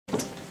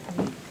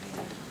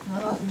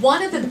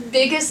One of the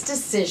biggest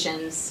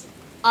decisions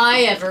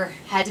I ever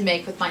had to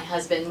make with my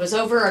husband was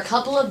over a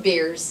couple of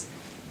beers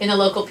in a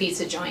local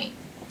pizza joint.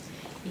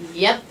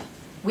 Yep,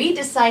 we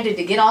decided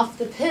to get off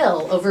the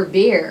pill over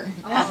beer.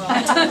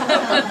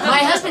 My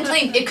husband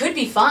claimed it could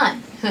be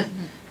fun.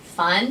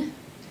 Fun?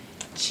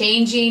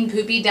 Changing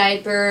poopy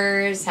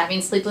diapers,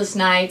 having sleepless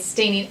nights,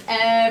 staining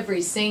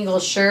every single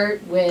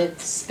shirt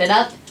with spit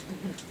up,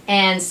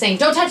 and saying,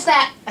 "Don't touch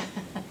that!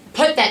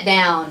 Put that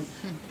down!"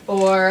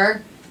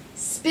 Or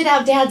spit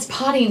out Dad's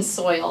potting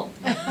soil.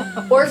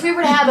 Or if we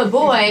were to have a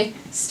boy,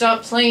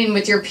 stop playing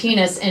with your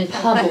penis in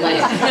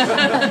public.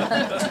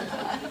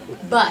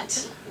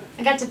 But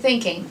I got to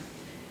thinking,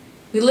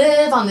 we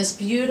live on this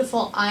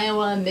beautiful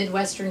Iowa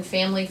Midwestern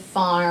family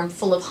farm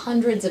full of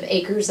hundreds of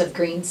acres of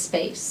green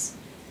space,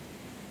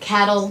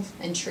 cattle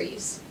and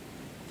trees.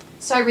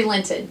 So I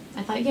relented.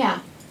 I thought, yeah,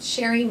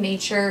 sharing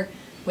nature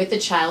with the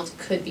child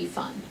could be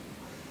fun.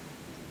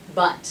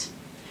 But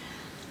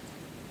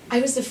I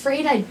was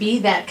afraid I'd be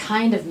that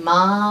kind of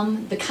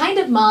mom, the kind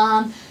of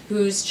mom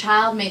whose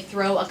child may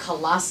throw a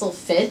colossal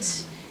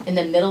fit in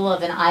the middle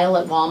of an aisle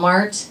at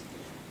Walmart,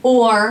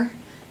 or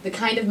the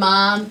kind of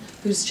mom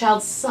whose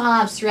child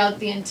sobs throughout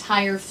the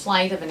entire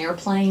flight of an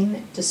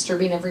airplane,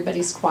 disturbing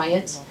everybody's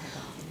quiet,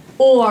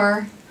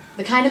 or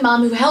the kind of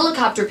mom who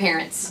helicopter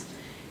parents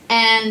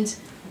and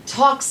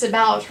talks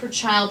about her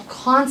child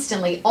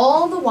constantly,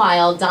 all the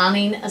while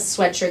donning a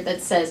sweatshirt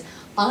that says,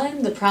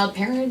 "I'm the proud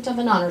parent of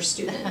an honor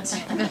student."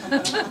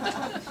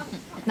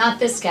 Not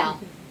this gal.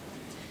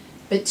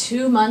 But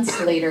 2 months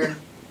later,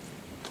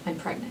 I'm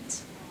pregnant.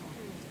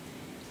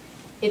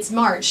 It's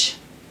March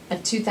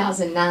of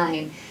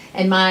 2009,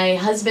 and my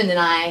husband and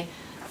I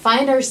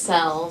find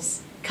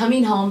ourselves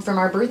coming home from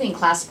our birthing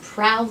class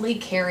proudly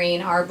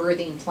carrying our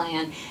birthing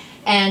plan,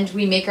 and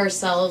we make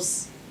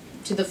ourselves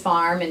to the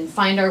farm and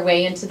find our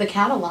way into the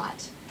cattle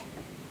lot.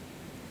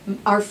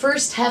 Our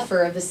first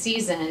heifer of the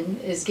season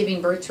is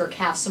giving birth to her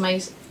calf, so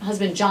my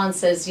husband John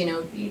says, you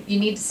know, you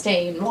need to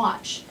stay and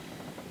watch.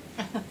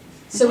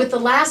 So with the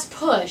last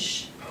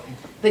push,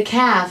 the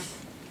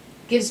calf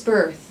gives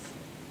birth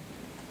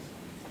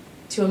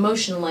to a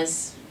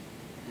motionless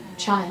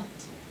child,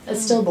 a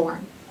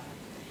stillborn.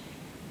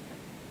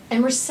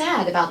 And we're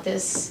sad about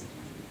this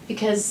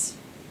because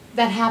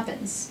that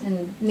happens,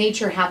 and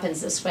nature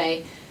happens this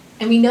way,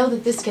 and we know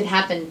that this could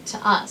happen to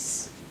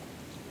us.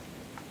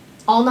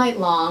 All night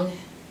long,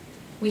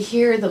 we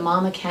hear the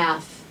mama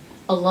calf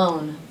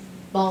alone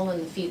bawl in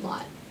the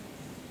feedlot.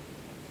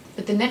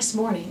 But the next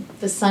morning,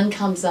 the sun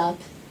comes up,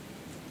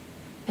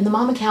 and the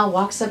mama cow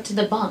walks up to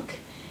the bunk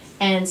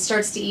and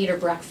starts to eat her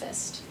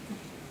breakfast.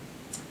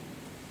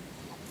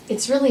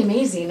 It's really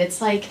amazing.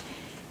 It's like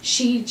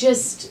she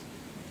just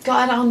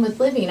got on with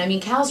living. I mean,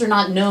 cows are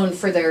not known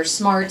for their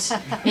smart,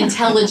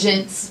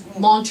 intelligent,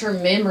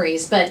 long-term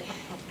memories, but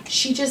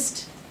she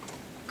just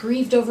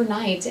grieved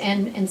overnight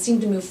and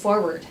seemed to move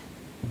forward.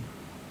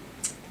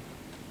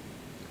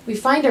 We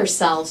find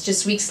ourselves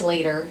just weeks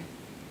later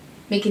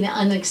making an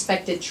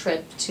unexpected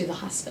trip to the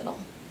hospital.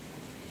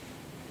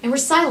 And we're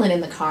silent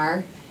in the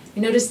car.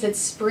 We notice that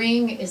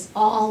spring is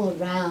all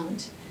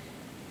around.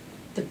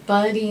 The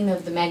budding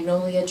of the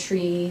magnolia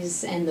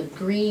trees and the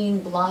green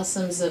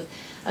blossoms of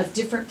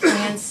different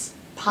plants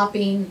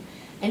popping,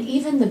 and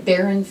even the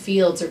barren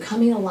fields are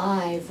coming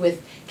alive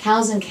with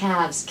cows and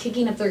calves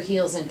kicking up their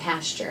heels in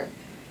pasture.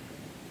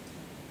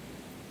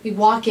 We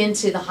walk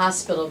into the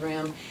hospital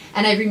room,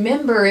 and I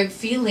remember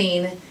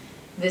feeling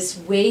this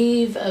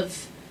wave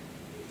of,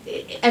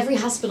 every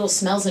hospital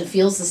smells and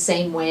feels the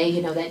same way,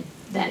 you know,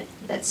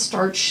 that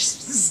starch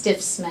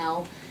stiff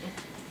smell.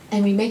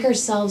 And we make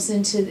ourselves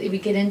we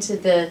get into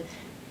the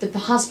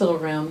hospital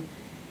room,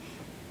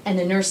 and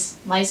the nurse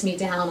lies me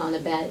down on a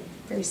bed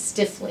very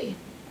stiffly.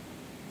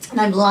 And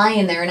I'm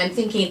lying there and I'm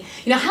thinking,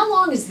 you know, how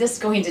long is this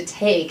going to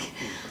take?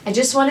 I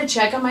just want to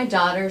check on my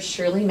daughter,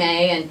 Shirley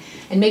May,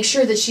 and make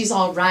sure that she's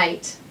all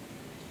right.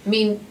 I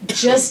mean,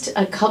 just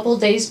a couple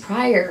days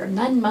prior,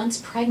 9 months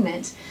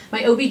pregnant,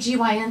 my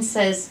OBGYN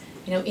says,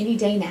 you know, any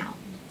day now,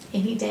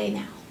 any day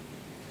now.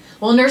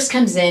 Well, a nurse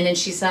comes in and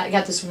she's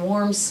got this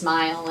warm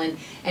smile and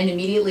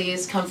immediately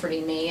is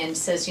comforting me and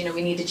says, you know,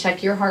 we need to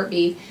check your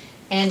heartbeat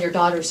and your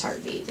daughter's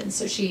heartbeat. And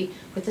so she,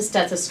 with the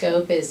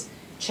stethoscope, is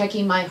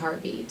checking my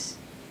heartbeat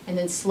and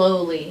then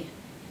slowly,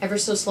 ever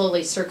so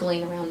slowly,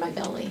 circling around my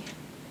belly.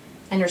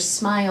 And her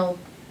smile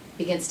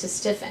begins to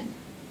stiffen.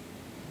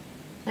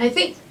 And I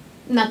think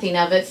nothing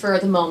of it for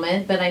the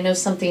moment, but I know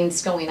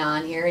something's going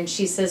on here. And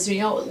she says,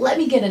 you know, let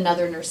me get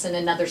another nurse and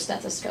another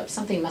stethoscope.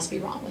 Something must be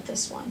wrong with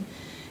this one.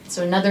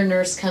 So another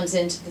nurse comes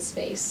into the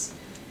space.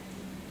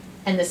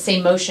 And the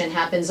same motion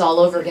happens all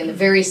over again, the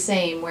very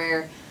same,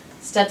 where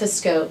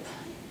stethoscope,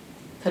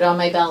 put on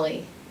my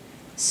belly,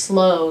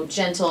 slow,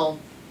 gentle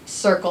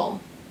circle.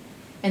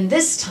 And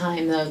this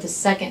time, though, the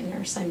second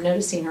nurse, I'm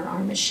noticing her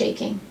arm is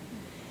shaking.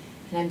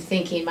 And I'm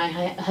thinking, my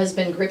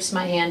husband grips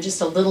my hand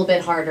just a little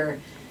bit harder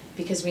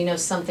because we know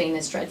something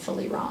is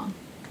dreadfully wrong.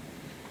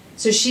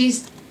 So she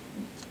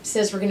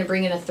says we're going to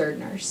bring in a third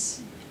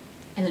nurse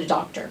and a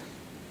doctor.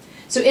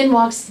 So in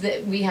walks,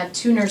 we had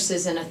 2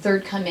 nurses and a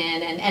third come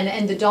in,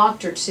 and the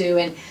doctor too.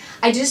 And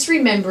I just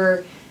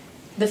remember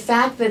the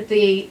fact that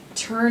they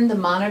turned the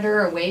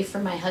monitor away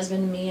from my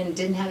husband and me and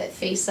didn't have it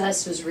face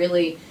us was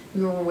really,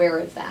 we were aware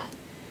of that.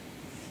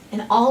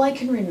 And all I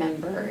can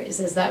remember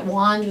is as that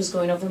wand was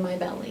going over my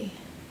belly,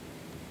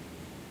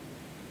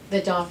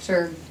 the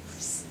doctor,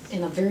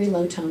 in a very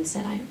low tone,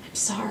 said, I'm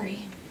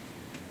sorry.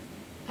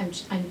 I'm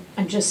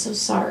just so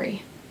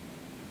sorry.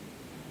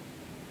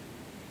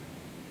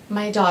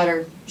 My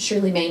daughter,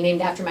 Shirley May,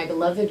 named after my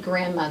beloved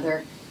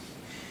grandmother,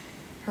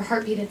 her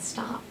heartbeat had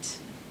stopped.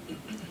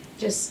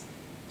 Just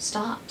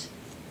stopped.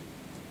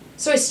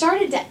 So I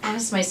started to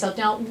ask myself,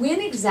 now,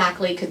 when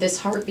exactly could this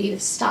heartbeat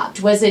have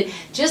stopped? Was it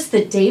just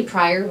the day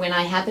prior when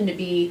I happened to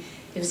be,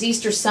 it was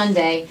Easter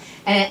Sunday,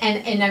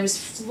 and I was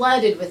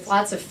flooded with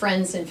lots of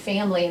friends and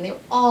family, and they were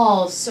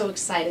all so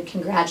excited,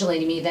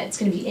 congratulating me that it's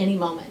going to be any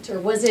moment? Or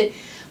was it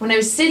when I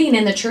was sitting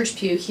in the church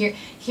pew,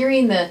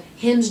 hearing the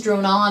hymns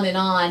drone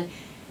on,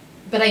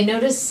 but I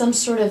noticed some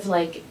sort of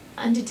like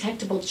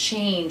undetectable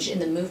change in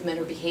the movement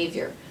or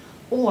behavior?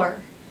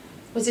 Or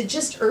was it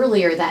just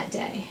earlier that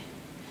day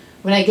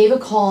when I gave a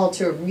call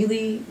to a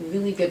really,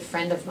 really good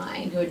friend of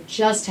mine who had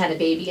just had a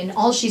baby, and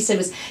all she said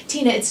was,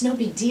 Tina, it's no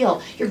big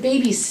deal. Your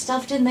baby's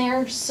stuffed in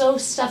there, so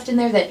stuffed in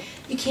there that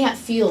you can't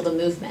feel the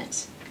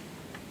movement.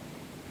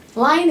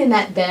 Lying in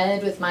that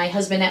bed with my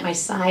husband at my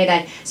side,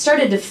 I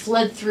started to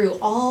flood through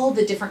all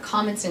the different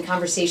comments and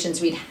conversations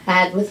we'd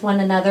had with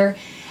one another.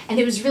 And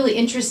it was really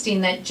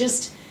interesting that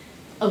just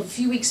a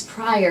few weeks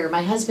prior,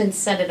 my husband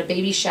said at a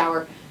baby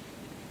shower,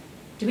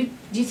 do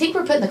you think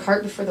we're putting the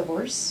cart before the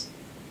horse?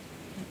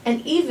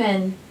 And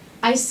even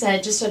I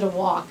said just at a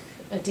walk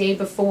a day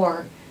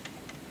before,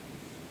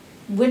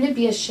 wouldn't it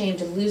be a shame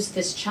to lose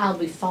this child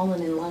we've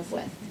fallen in love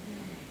with?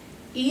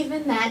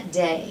 Even that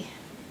day,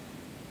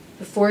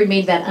 before we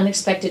made that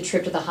unexpected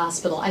trip to the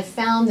hospital, I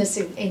found this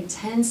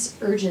intense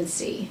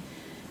urgency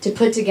to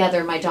put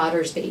together my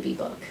daughter's baby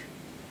book.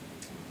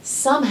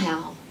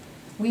 Somehow,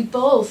 we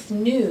both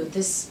knew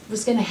this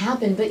was going to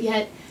happen, but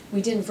yet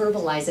we didn't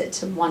verbalize it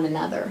to one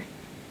another.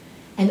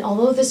 And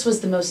although this was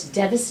the most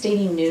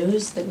devastating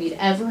news that we'd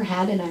ever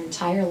had in our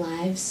entire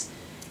lives,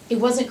 it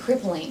wasn't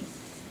crippling,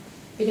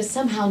 because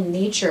somehow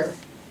nature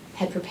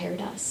had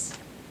prepared us.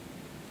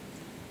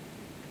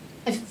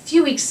 A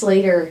few weeks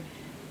later,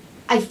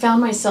 I found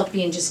myself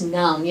being just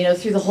numb,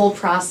 through the whole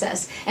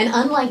process. And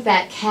unlike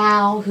that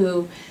cow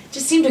who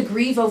just seemed to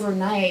grieve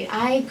overnight,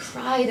 I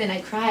cried, and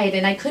I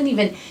couldn't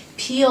even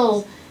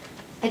peel.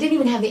 I didn't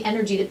even have the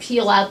energy to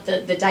peel out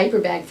the diaper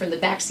bag from the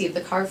backseat of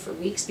the car for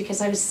weeks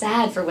because I was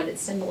sad for what it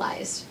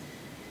symbolized.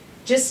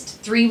 Just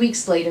 3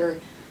 weeks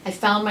later, I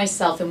found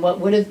myself in what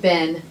would have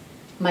been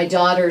my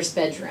daughter's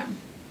bedroom.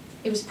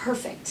 It was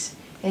perfect.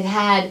 It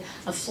had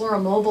a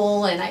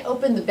Floramobile, and I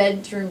opened the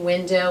bedroom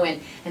window, and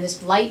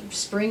this light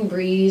spring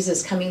breeze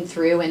is coming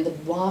through, and the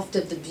waft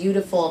of the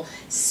beautiful,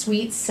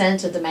 sweet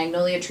scent of the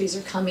magnolia trees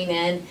are coming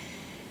in.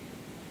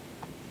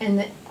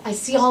 And I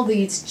see all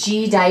these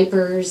G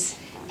diapers,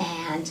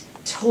 and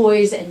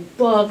toys and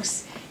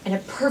books, and a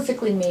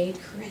perfectly made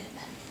crib.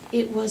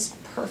 It was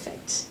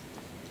perfect.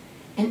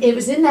 And it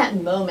was in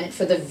that moment,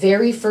 for the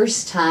very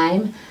first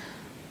time,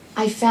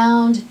 I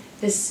found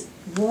this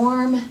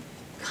warm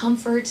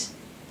comfort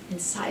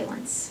and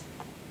silence,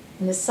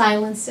 in the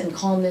silence and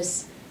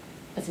calmness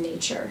of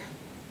nature.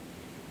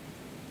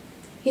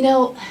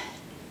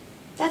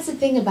 That's the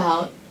thing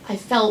about, I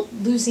felt,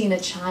 losing a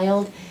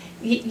child.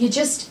 You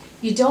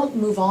don't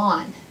move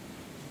on.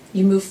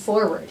 You move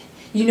forward.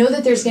 You know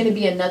that there's going to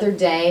be another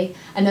day,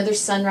 another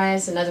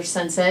sunrise, another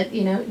sunset,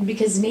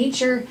 because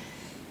nature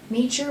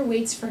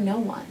waits for no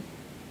one.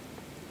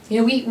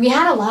 We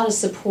had a lot of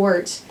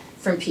support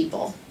from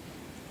people.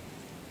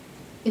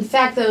 In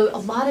fact, though, a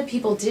lot of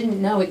people didn't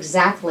know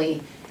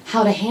exactly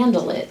how to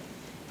handle it,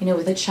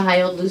 with a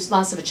child,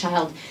 loss of a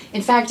child.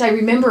 In fact, I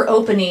remember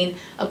opening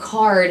a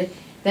card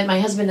that my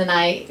husband and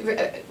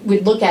I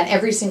would look at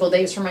every single day.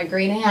 It was from my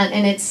great aunt,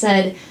 and it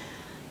said,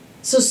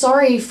 "So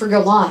sorry for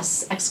your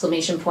loss!"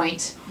 exclamation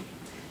point.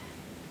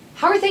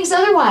 "How are things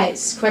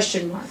otherwise?"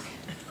 question mark.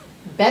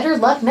 "Better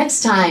luck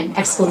next time!"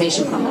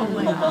 exclamation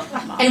point.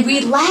 And we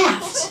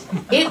laughed.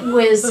 It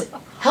was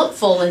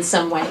helpful in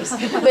some ways,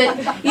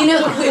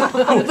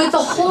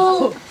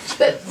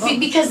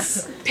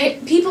 because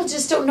people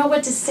just don't know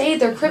what to say.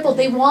 They're crippled.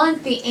 They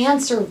want the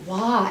answer.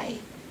 Why?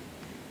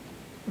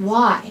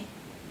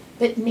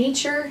 But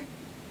nature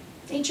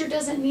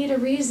doesn't need a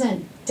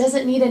reason.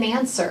 Doesn't need an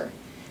answer.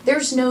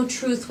 There's no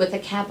truth with a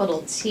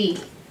capital T.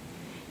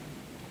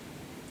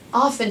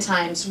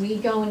 Oftentimes, we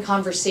go in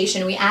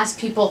conversation, we ask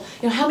people,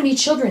 how many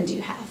children do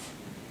you have?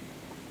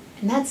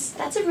 And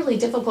that's a really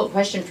difficult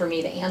question for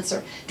me to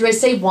answer. Do I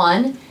say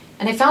one?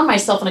 And I found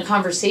myself in a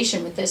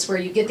conversation with this where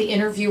you get the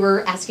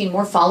interviewer asking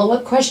more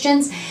follow-up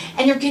questions,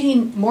 and you're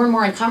getting more and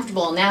more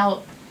uncomfortable.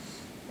 Now,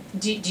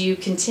 do you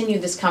continue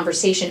this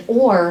conversation,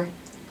 or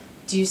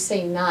do you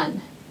say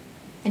none?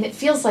 And it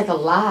feels like a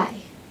lie.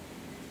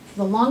 For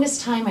the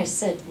longest time, I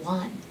said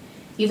one,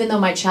 even though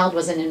my child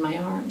wasn't in my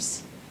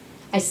arms.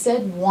 I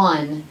said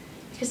one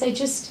because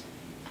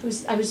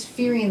I was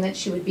fearing that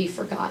she would be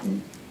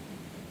forgotten.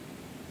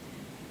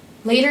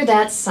 Later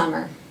that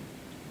summer,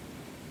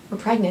 we're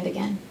pregnant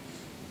again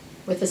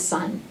with a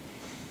son,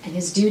 and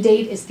his due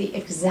date is the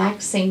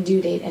exact same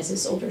due date as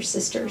his older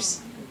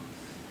sister's.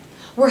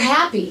 We're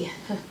happy,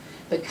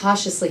 but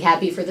cautiously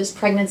happy, for this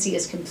pregnancy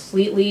is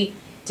completely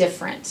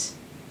different.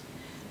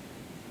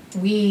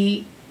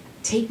 We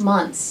take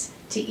months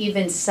to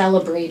even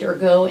celebrate or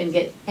go and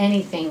get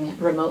anything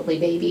remotely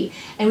baby.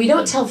 And we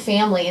don't tell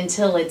family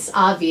until it's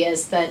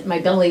obvious that my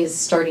belly is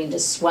starting to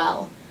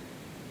swell.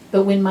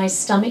 But when my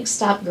stomach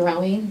stopped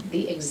growing,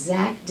 the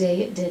exact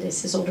day it did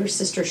as his older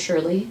sister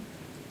Shirley,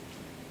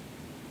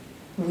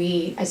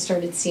 I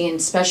started seeing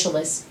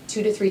specialists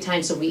 2 to 3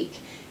 times a week,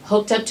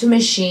 hooked up to a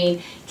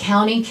machine,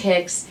 counting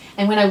kicks.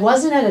 And when I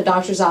wasn't at a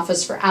doctor's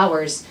office for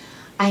hours,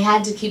 I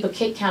had to keep a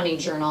kick counting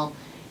journal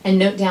and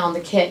note down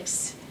the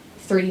kicks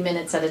 30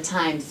 minutes at a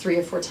time, 3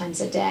 or 4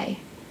 times a day.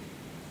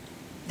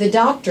 The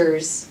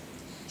doctors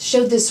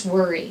showed this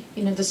worry,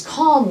 this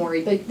calm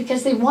worry, but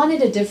because they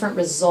wanted a different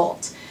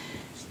result.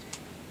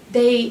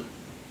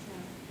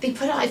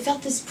 I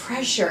felt this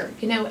pressure,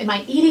 am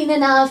I eating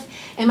enough?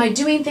 Am I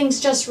doing things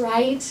just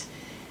right?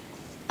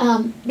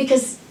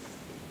 Because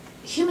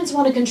humans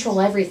want to control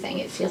everything,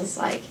 it feels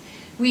like.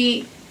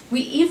 We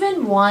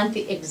even want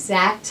the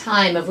exact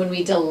time of when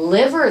we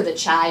deliver the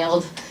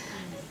child,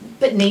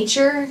 but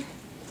nature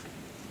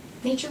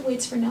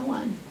waits for no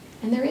one,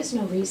 and there is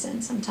no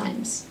reason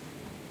sometimes.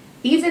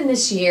 Even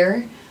this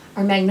year,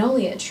 our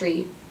magnolia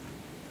tree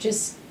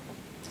just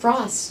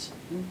frost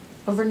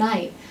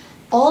overnight.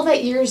 All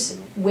that year's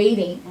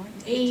waiting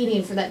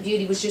for that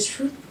beauty was just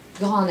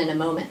gone in a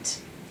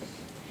moment.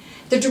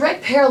 The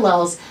direct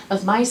parallels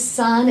of my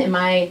son and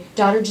my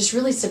daughter just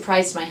really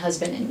surprised my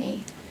husband and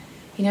me.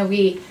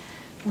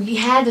 We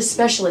had the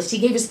specialist. He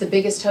gave us the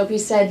biggest hope. He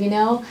said,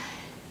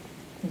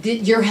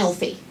 you're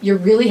healthy. You're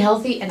really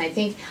healthy, and I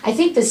think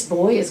this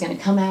boy is going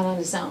to come out on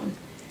his own.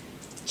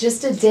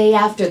 Just a day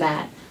after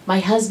that,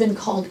 my husband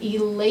called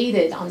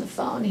elated on the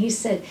phone. He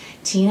said,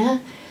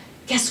 Tina,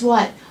 guess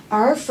what?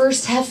 Our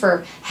first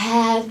heifer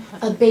had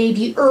a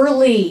baby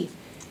early,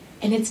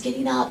 and it's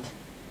getting up.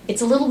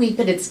 It's a little weak,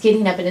 but it's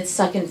getting up, and it's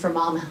sucking for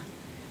mama.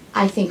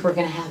 I think we're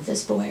going to have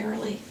this boy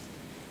early.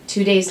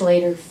 2 days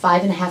later,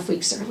 5.5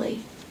 weeks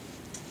early,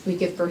 we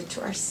give birth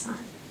to our son.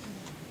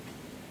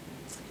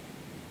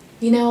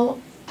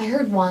 I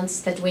heard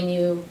once that when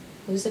you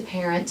lose a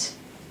parent,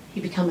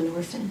 you become an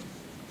orphan.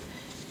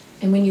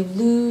 And when you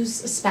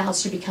lose a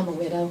spouse, you become a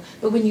widow.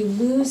 But when you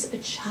lose a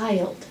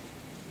child,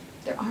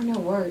 there are no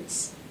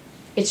words.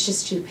 It's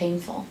just too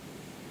painful.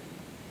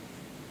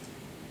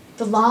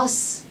 The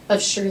loss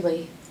of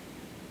Shirley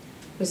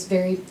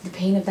the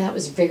pain of that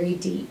was very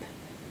deep.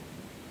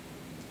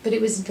 But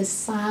it was the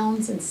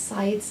sounds and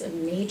sights of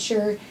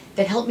nature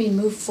that helped me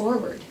move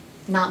forward,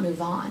 not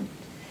move on.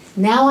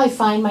 Now I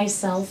find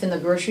myself in the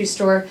grocery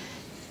store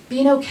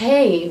being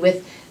okay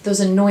with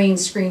those annoying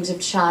screams of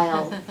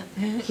child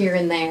here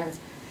and there.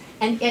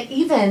 And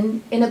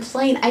even in a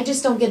plane, I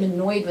just don't get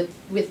annoyed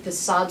with the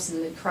sobs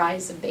and the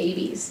cries of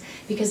babies,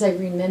 because I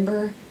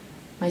remember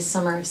my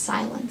summer of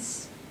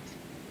silence.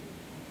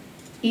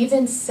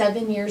 Even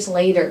 7 years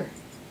later,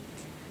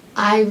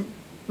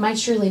 my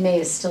Shirley May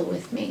is still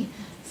with me.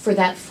 For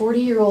that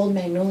 40-year-old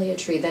magnolia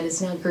tree that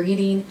is now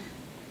greeting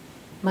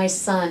my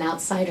son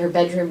outside her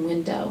bedroom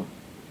window,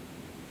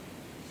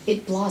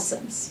 it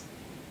blossoms.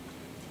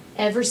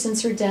 Ever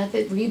since her death,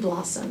 it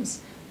reblossoms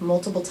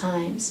multiple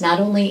times, not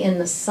only in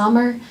the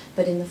summer,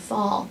 but in the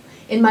fall,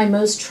 in my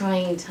most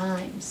trying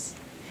times.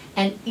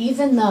 And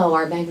even though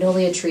our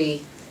magnolia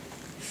tree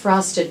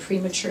frosted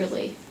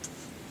prematurely,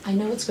 I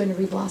know it's going to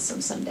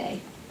reblossom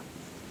someday.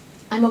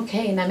 I'm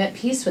okay, and I'm at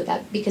peace with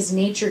that, because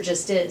nature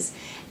just is.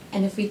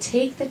 And if we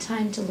take the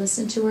time to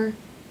listen to her,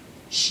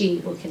 she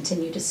will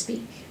continue to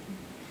speak.